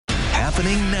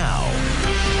happening now.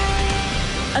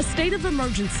 A state of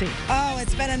emergency. Oh,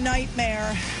 it's been a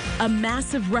nightmare. A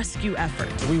massive rescue effort.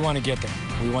 We want to get them.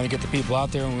 We want to get the people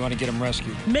out there and we want to get them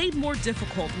rescued. Made more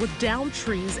difficult with downed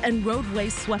trees and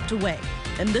roadways swept away.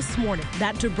 And this morning,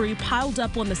 that debris piled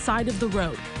up on the side of the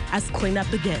road as cleanup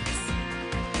begins.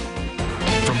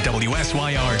 From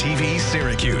WSYR TV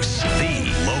Syracuse,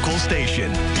 the local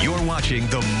station, you're watching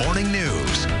the Morning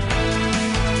News.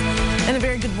 And a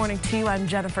very good morning to you. I'm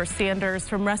Jennifer Sanders.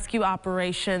 From rescue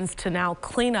operations to now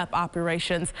cleanup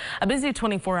operations. A busy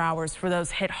 24 hours for those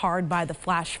hit hard by the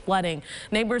flash flooding.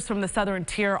 Neighbors from the southern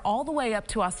tier all the way up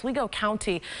to Oswego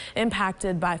County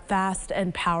impacted by fast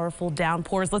and powerful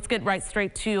downpours. Let's get right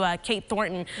straight to Kate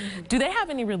Thornton. Do they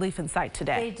have any relief in sight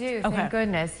today? They do, thank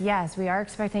goodness. Yes, we are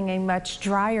expecting a much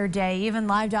drier day. Even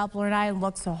live Doppler 9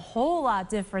 looks a whole lot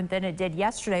different than it did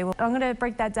yesterday. I'm going to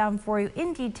break that down for you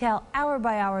in detail, hour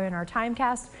by hour in our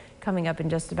Timecast, coming up in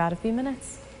just about a few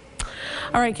minutes.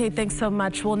 All right, Kate, thanks so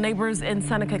much. Well, neighbors in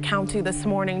Seneca County this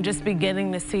morning just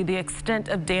beginning to see the extent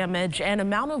of damage and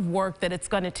amount of work that it's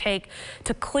going to take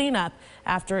to clean up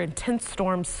after intense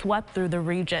storms swept through the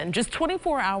region. Just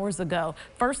 24 hours ago,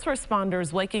 first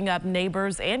responders waking up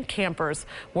neighbors and campers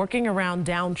working around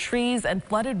downed trees and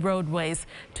flooded roadways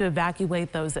to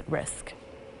evacuate those at risk.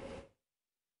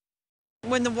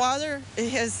 When the water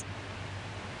has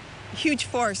huge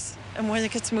force, and when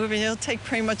it gets moving, it'll take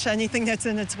pretty much anything that's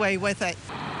in its way with it.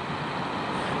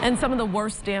 And some of the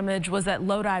worst damage was at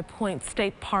Lodi Point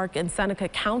State Park in Seneca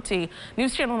County.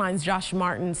 News Channel 9's Josh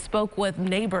Martin spoke with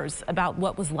neighbors about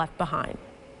what was left behind.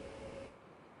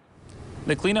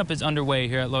 The cleanup is underway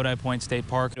here at Lodi Point State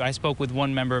Park. I spoke with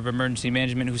one member of emergency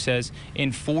management who says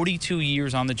in 42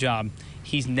 years on the job,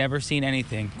 he's never seen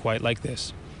anything quite like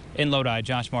this. In Lodi,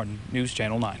 Josh Martin, News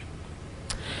Channel 9.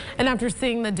 And after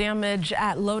seeing the damage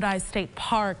at Lodi State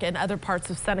Park and other parts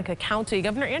of Seneca County,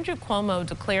 Governor Andrew Cuomo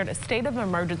declared a state of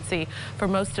emergency for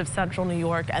most of central New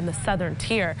York and the southern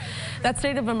tier. That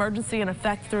state of emergency in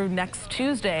effect through next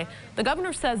Tuesday. The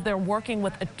governor says they're working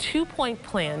with a two-point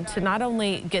plan to not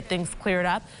only get things cleared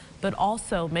up, but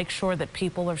also make sure that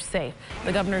people are safe.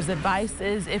 The governor's advice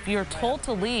is if you're told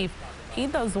to leave,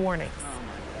 heed those warnings.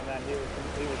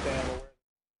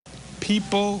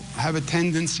 People have a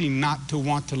tendency not to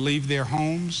want to leave their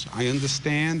homes. I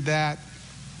understand that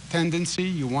tendency.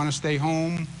 You want to stay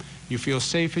home. You feel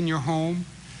safe in your home.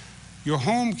 Your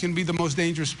home can be the most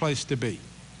dangerous place to be.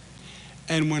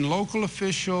 And when local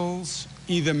officials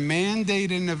either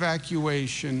mandate an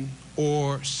evacuation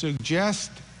or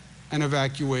suggest an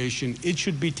evacuation, it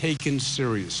should be taken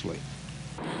seriously.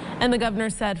 And the governor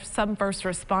said some first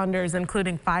responders,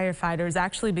 including firefighters,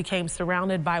 actually became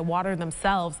surrounded by water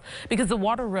themselves because the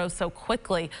water rose so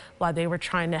quickly while they were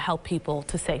trying to help people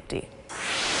to safety.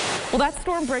 Well, that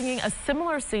storm bringing a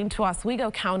similar scene to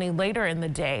Oswego County later in the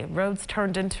day. Roads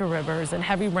turned into rivers and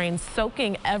heavy rain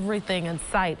soaking everything in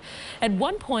sight. At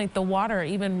one point, the water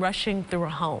even rushing through a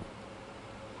home.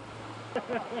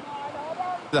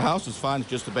 The house is fine, it's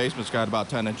just the basement's got about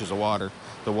 10 inches of water.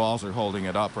 The walls are holding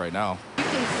it up right now. You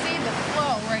can see the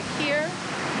flow right here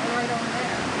and right over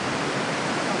there.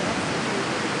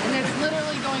 And it's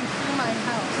literally going through my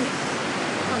house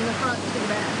from the front to the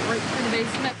back, right to the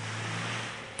basement.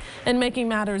 And making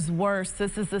matters worse,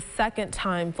 this is the second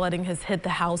time flooding has hit the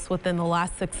house within the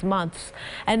last 6 months.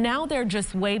 And now they're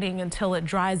just waiting until it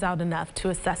dries out enough to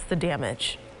assess the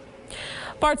damage.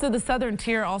 Parts of the southern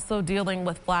tier also dealing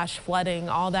with flash flooding,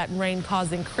 all that rain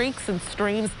causing creeks and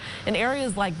streams in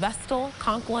areas like Vestal,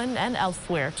 Conklin, and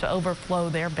elsewhere to overflow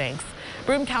their banks.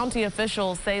 Broome County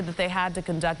officials say that they had to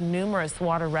conduct numerous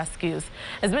water rescues.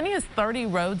 As many as 30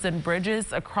 roads and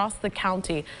bridges across the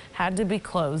county had to be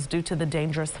closed due to the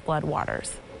dangerous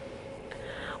floodwaters.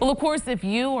 Well, of course, if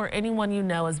you or anyone you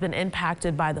know has been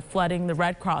impacted by the flooding, the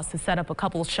Red Cross has set up a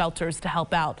couple of shelters to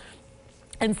help out.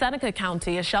 In Seneca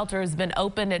County, a shelter has been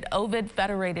opened at Ovid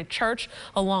Federated Church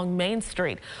along Main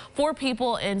Street. 4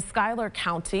 people in Schuyler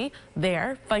County,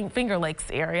 there, Finger Lakes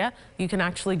area. You can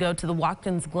actually go to the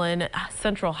Watkins Glen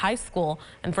Central High School.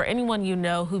 And for anyone you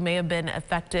know who may have been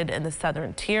affected in the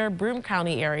southern tier, Broome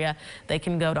County area, they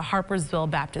can go to Harpersville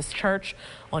Baptist Church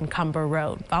on Cumber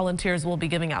Road. Volunteers will be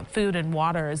giving out food and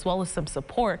water as well as some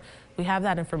support. We have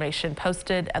that information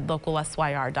posted at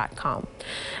localsyr.com.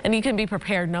 And you can be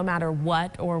prepared no matter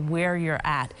what or where you're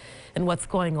at and what's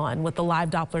going on with the Live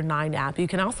Doppler 9 app. You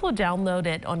can also download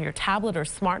it on your tablet or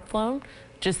smartphone.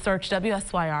 Just search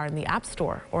WSYR in the App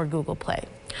Store or Google Play.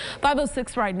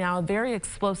 5:06 right now, a very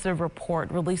explosive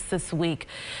report released this week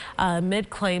amid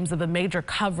claims of a major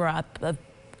cover-up of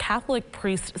Catholic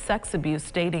priest sex abuse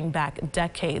dating back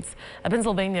decades. A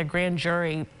Pennsylvania grand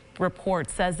jury report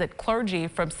says that clergy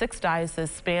from 6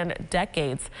 dioceses spanned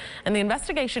decades, and the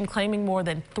investigation claiming more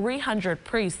than 300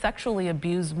 priests sexually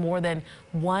abused more than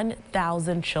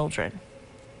 1,000 children.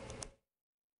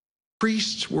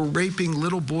 Priests were raping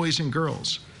little boys and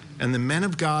girls, and the men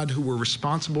of God who were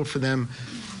responsible for them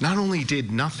not only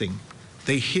did nothing,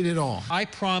 they hid it all. I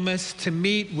promise to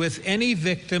meet with any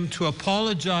victim to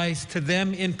apologize to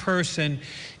them in person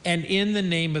and in the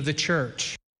name of the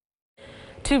church.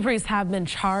 2 priests have been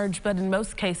charged, but in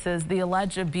most cases, the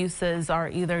alleged abuses are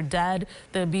either dead,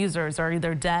 the abusers are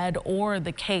either dead, or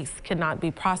the case cannot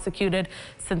be prosecuted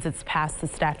since it's past the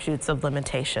statutes of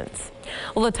limitations.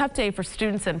 Well, a tough day for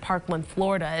students in Parkland,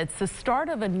 Florida. It's the start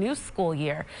of a new school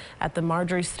year at the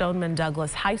Marjory Stoneman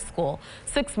Douglas High School.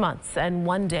 6 months and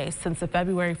 1 day since the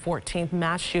February 14th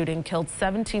mass shooting killed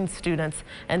 17 students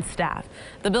and staff.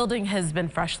 The building has been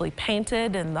freshly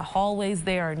painted and the hallways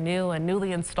there are new, and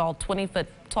newly installed 20-foot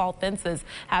tall fences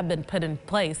have been put in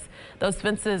place. Those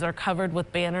fences are covered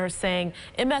with banners saying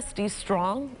MSD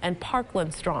strong and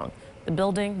Parkland strong. The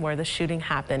building where the shooting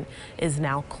happened is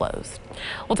now closed.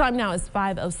 Well, time now is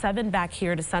 5:07 back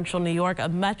here to Central New York. A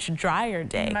much drier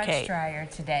day, Much Kate. drier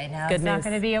today. Now, Good it's not news.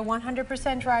 going to be a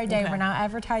 100% dry day. Okay. We're not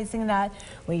advertising that.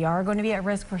 We are going to be at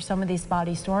risk for some of these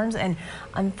spotty storms. And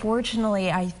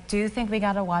unfortunately, I do think we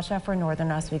got to watch out for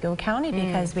northern Oswego County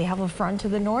because we have a front to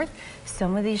the north.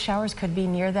 Some of these showers could be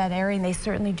near that area, and they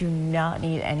certainly do not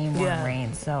need any more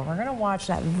rain. So we're going to watch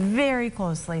that very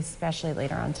closely, especially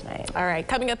later on tonight. All right,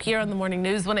 coming up here on the Morning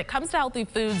News, when it comes to healthy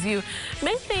foods, you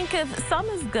may think if some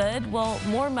is good, well,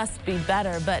 more must be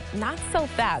better, but not so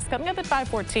fast. Coming up at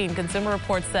 5:14, Consumer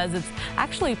Reports says it's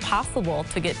actually possible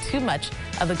to get too much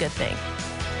of a good thing.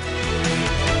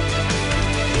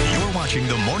 You're watching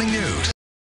the Morning News.